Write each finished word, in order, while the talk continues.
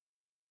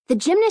The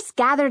gymnasts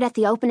gathered at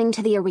the opening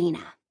to the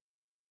arena.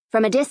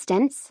 From a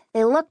distance,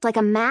 they looked like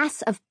a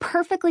mass of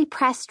perfectly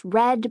pressed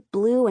red,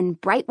 blue,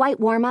 and bright white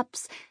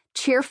warm-ups,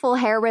 cheerful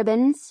hair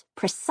ribbons,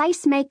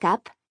 precise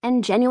makeup,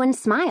 and genuine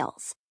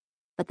smiles.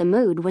 But the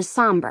mood was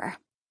somber.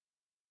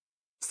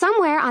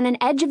 Somewhere on an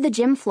edge of the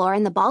gym floor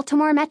in the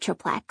Baltimore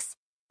Metroplex,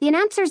 the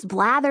announcers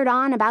blathered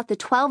on about the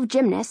 12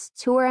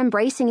 gymnasts who were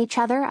embracing each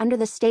other under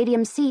the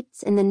stadium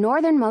seats in the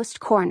northernmost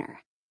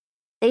corner.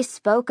 They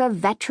spoke of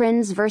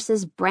veterans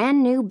versus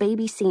brand-new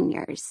baby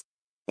seniors.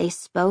 They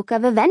spoke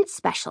of event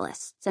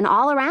specialists and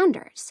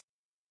all-arounders.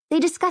 They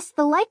discussed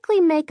the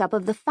likely makeup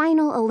of the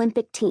final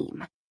Olympic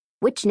team,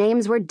 which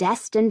names were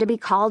destined to be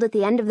called at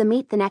the end of the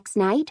meet the next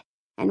night,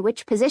 and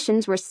which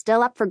positions were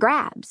still up for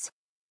grabs.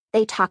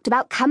 They talked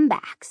about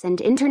comebacks and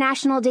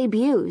international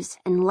debuts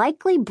and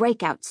likely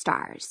breakout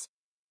stars.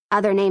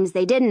 Other names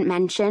they didn't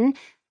mention,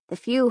 the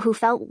few who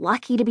felt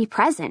lucky to be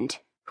present,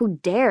 who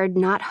dared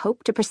not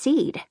hope to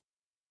proceed.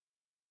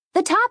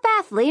 The top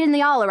athlete in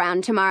the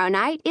all-around tomorrow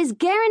night is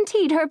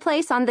guaranteed her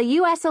place on the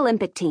U.S.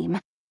 Olympic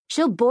team.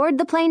 She'll board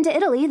the plane to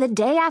Italy the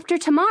day after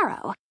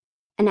tomorrow,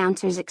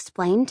 announcers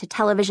explained to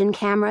television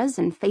cameras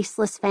and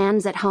faceless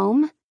fans at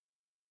home.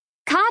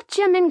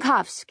 Katja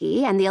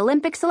Minkowski and the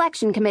Olympic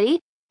Selection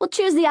Committee will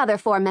choose the other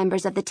 4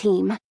 members of the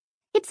team.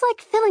 It's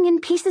like filling in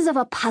pieces of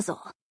a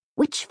puzzle.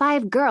 Which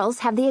 5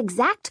 girls have the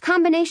exact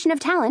combination of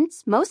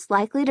talents most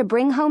likely to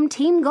bring home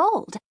team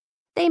gold?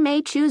 They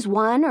may choose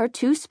 1 or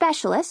 2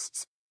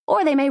 specialists,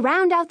 or they may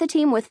round out the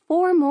team with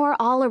 4 more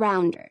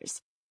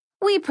all-arounders.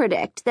 We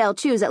predict they'll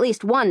choose at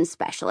least 1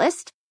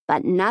 specialist,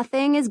 but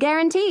nothing is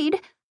guaranteed.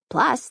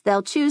 Plus,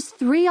 they'll choose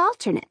 3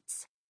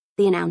 alternates,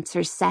 the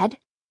announcers said.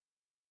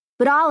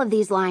 But all of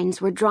these lines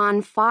were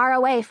drawn far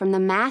away from the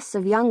mass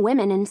of young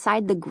women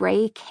inside the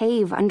gray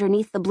cave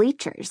underneath the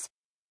bleachers.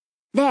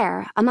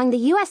 There, among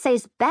the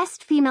USA's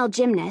best female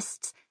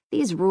gymnasts,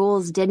 these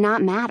rules did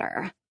not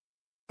matter.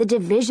 The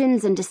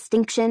divisions and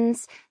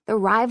distinctions, the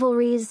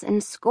rivalries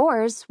and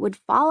scores would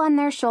fall on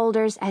their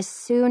shoulders as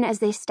soon as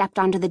they stepped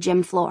onto the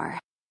gym floor.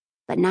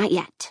 But not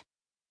yet.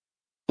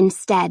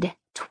 Instead,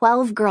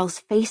 12 girls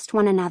faced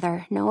one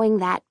another, knowing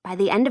that by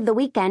the end of the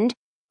weekend,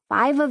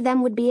 5 of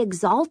them would be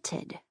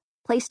exalted,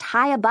 placed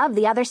high above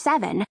the other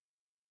 7.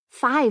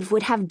 5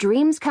 would have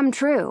dreams come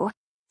true,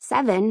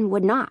 7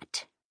 would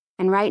not.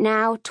 And right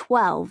now,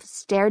 12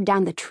 stared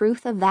down the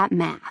truth of that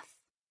math.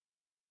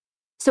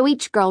 So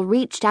each girl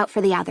reached out for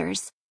the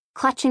others,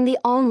 clutching the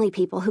only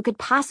people who could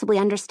possibly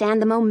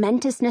understand the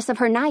momentousness of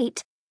her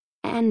night,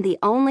 and the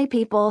only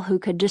people who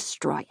could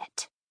destroy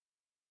it.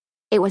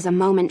 It was a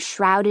moment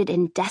shrouded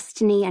in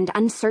destiny and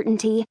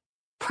uncertainty,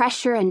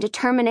 pressure and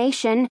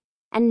determination,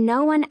 and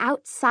no one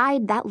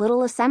outside that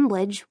little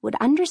assemblage would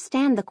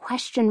understand the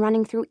question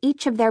running through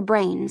each of their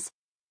brains,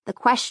 the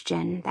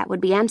question that would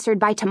be answered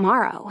by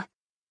tomorrow.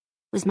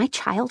 Was my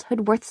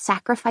childhood worth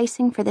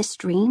sacrificing for this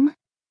dream?